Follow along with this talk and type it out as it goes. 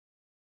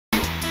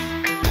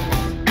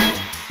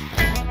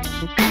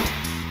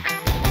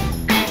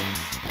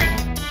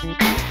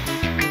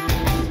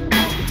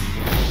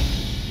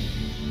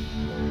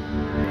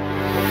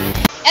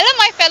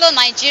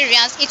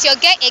Nigerians, it's your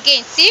girl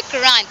again,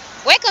 Tikran.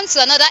 Welcome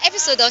to another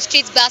episode of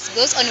Street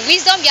Gbasgbos on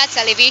Wisdom Yard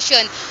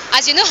Television.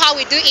 As you know how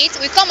we do it,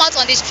 we come out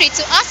on the street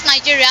to ask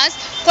Nigerians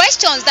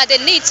questions that they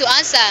need to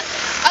answer.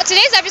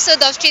 Today's episode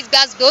of Street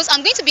Gbasgbos,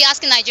 I'm going to be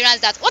asking Nigerians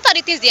that what are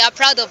the things they are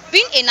proud of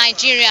being a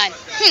Nigerian?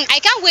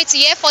 I can't wait to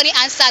hear funny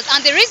answers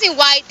and the reason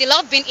why they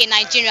love being a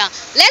Nigerian.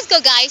 Let's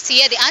go guys to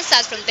hear the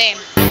answers from them.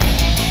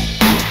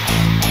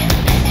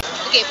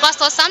 Okay,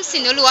 Pastor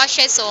Samson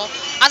Oluwaseso,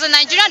 as a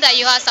Nigerian that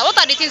you are, sir, what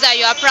are the things that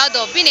you are proud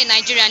of being a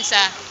Nigerian, sir?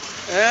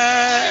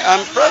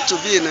 I'm proud to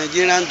be a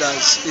Nigerian. That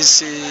is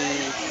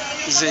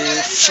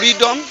a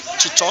freedom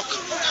to talk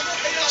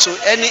to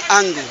any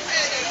angle.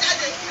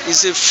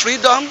 It's a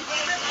freedom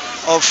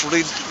of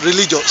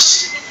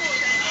religious.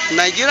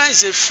 Nigeria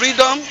is a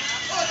freedom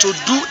to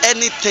do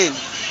anything.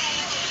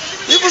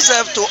 People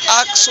have to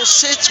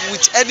associate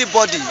with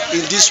anybody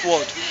in this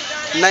world.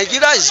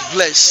 Nigeria is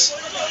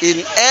blessed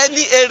in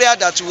any area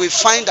that we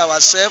find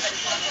ourselves,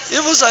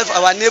 even if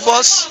our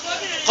neighbors,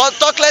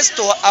 talk less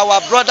to our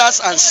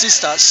brothers and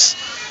sisters.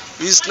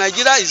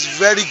 Nigeria is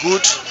very good.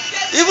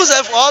 Even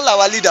if all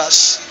our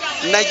leaders,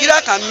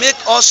 Nigeria can make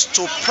us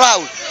too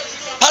proud.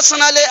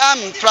 Personally,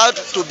 I'm proud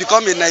to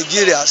become a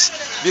Nigerian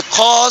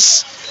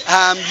because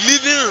I'm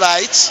living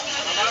right,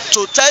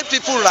 to tell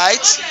people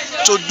right,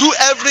 to do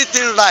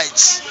everything right.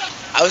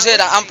 I would say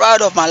that I'm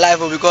proud of my life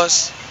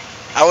because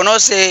I will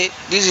not say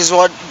this is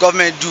what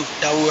government do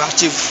that we will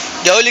achieve.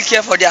 They only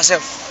care for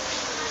themselves,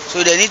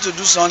 so they need to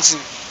do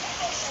something.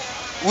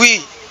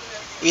 We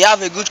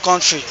have a good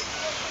country,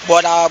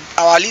 but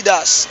our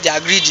leaders, they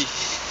are greedy.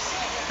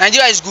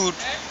 Nigeria is good,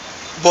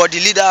 but the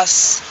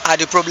leaders are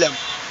the problem.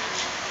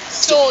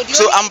 So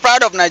I'm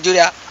proud of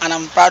Nigeria and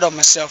I'm proud of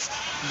myself,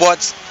 but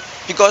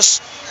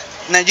because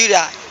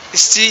Nigeria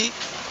is still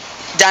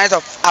giant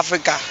of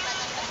Africa,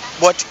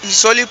 but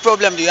the only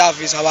problem they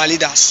have is our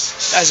leaders.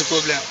 That's the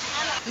problem.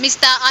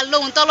 Mr.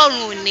 Alohun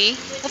Tolorun Oni,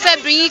 mo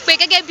fẹ́ bi yín pé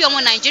gẹ́gẹ́ bí ọmọ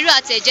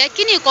Nàìjíríà tẹ́ jẹ́,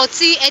 kí ni nǹkan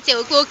tí ẹ tẹ́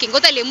wò pé òkè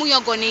nǹkan tẹ́ lè mú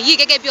yangàn nìyí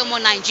gẹ́gẹ́ bí ọmọ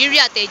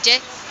Nàìjíríà tẹ́ jẹ́?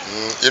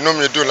 Inú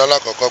mi dùn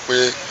lálákọ̀ọ́kọ́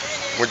pé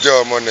mo jẹ́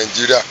ọmọ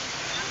Nàìjíríà.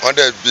 Wọ́n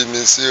dẹ̀ bí mi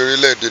sí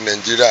orílẹ̀-èdè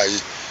Nàìjíríà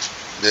yìí.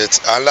 But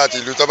à ń láti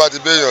ìlú tó bá ti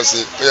béèyàn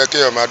sí, ó yẹ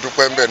kéèyàn máa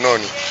dúpẹ́ ńbẹ̀ náà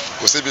ni.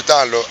 Kò síbi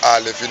tá à ń lọ, a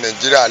lè fi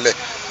Nàìjíríà lẹ̀.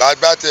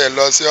 Bá tiẹ̀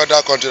lọ sí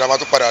other country, a máa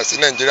tún padà sí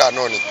Nàìjíríà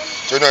náà ni.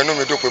 Torí náà inú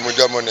mi dùn pé mo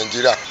jẹ́ ọmọ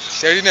Nàìjíríà.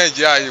 Ṣé rí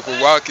Nàìjíríà yìí kò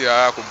wá òkè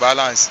rárá, kò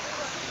balance.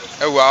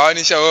 Ẹ wò àwọn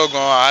oníṣẹ́ owó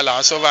gan-an àhálà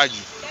ń sọ́fà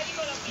jù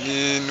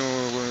nínú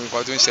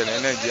nǹkan tó ń ṣẹlẹ̀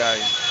ní Nàìjíríà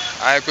yìí.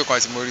 Ayé pé kan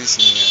tí mo rí sí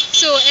nìyẹn.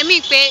 So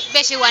èmi pé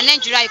bẹ́ẹ̀ ṣe wà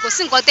Nàìjíríà yìí kò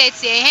sí nǹkan tẹ́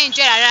ti ẹ̀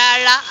enjoy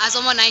rárá as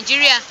ọmọ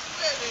Nàìjíríà.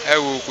 Ẹ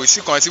wò kò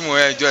sí kan tí mo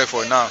enjoy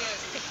for now.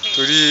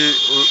 Torí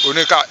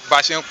oníkà bá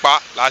ṣe ń pa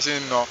la ṣe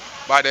ń nà,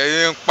 bá dẹ̀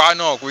yẹn ń pa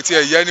náà kò tí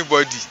ẹ yẹ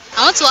anybody.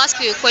 I want to ask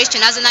you a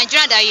question. As a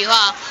Nigerian that you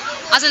are,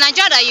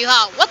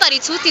 what are the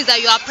two things that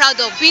you are proud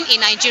of being a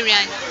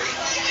Nigerian?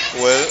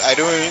 Well, I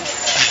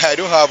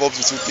don't have up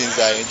to two things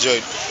that I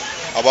enjoyed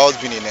about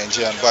being a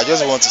Nigerian, but I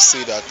just want to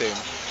say that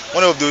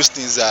one of those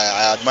things that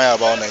I admire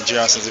about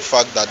Nigerians is the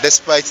fact that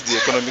despite the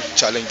economic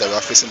challenge that we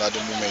are facing at the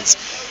moment,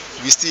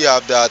 we still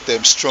have that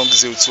strong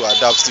zeal to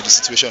adapt to the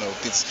situation of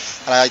things.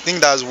 And I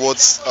think that's what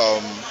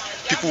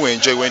people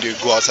enjoy when they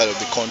go outside of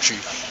the country,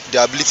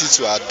 the ability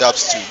to adapt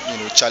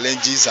to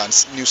challenges and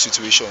new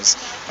situations.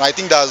 And I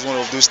think that's one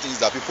of those things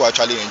that people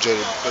actually enjoy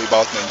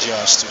about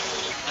Nigerians too.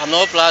 I'm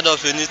not proud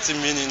of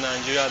anything being in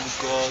Nigeria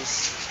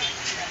because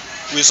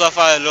we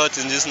suffer a lot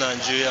in this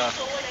Nigeria.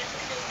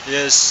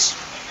 Yes.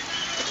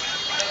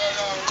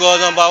 Because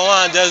number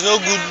one, there's no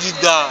good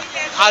leader.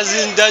 As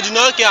in, they do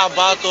not care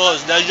about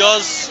us. They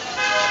just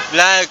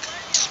like,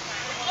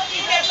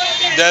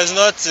 there's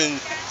nothing.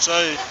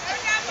 Sorry.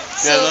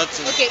 There's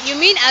nothing. Okay, you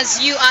mean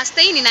as you are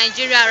staying in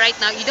Nigeria right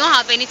now, you don't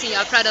have anything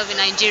you're proud of in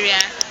Nigeria?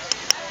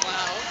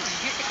 Wow.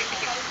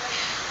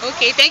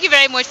 Okay, thank you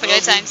very much for your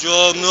time.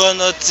 Job, no,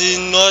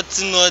 nothing, no.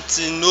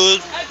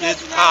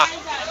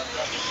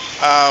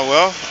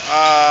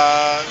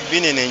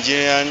 Being a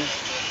Nigerian,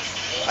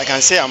 I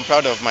can say I'm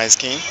proud of my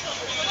skin.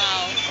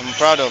 Wow. I'm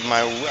proud of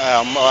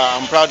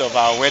I'm proud of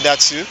our weather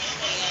too.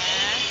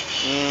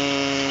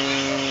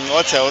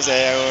 What else?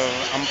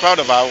 I'm proud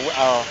of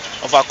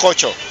our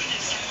culture.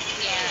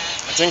 Yeah.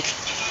 I think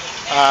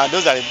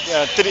those are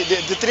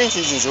the three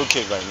seasons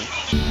okay by me.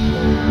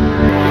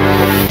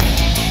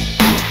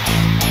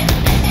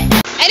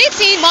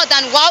 Anything more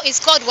than wow is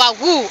called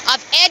wahoo.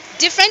 I've heard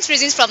different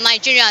reasons from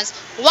Nigerians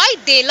why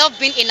they love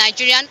being a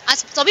Nigerian, and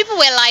some people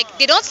were like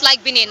they don't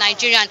like being a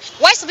Nigerian.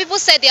 Why some people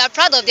said they are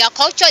proud of their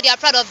culture, they are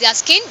proud of their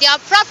skin, they are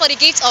proud for the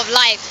gift of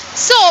life.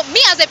 So me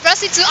as a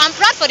person too, I'm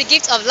proud for the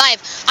gift of life.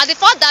 And the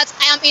fact that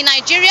I am in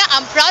Nigeria,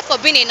 I'm proud for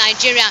being a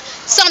Nigerian.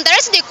 So I'm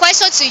directing the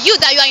question to you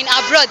that you are in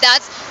abroad, that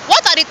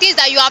what are the things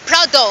that you are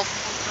proud of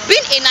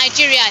being a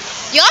Nigerian?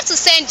 You have to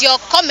send your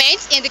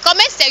comments in the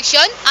comment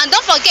section, and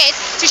don't forget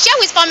to share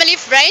with family,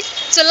 friends,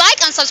 to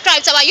like and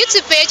subscribe to our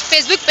YouTube page,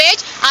 Facebook page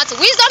at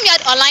Wisdom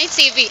Yard Online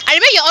TV. I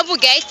remain your humble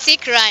guest,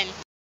 Tikran.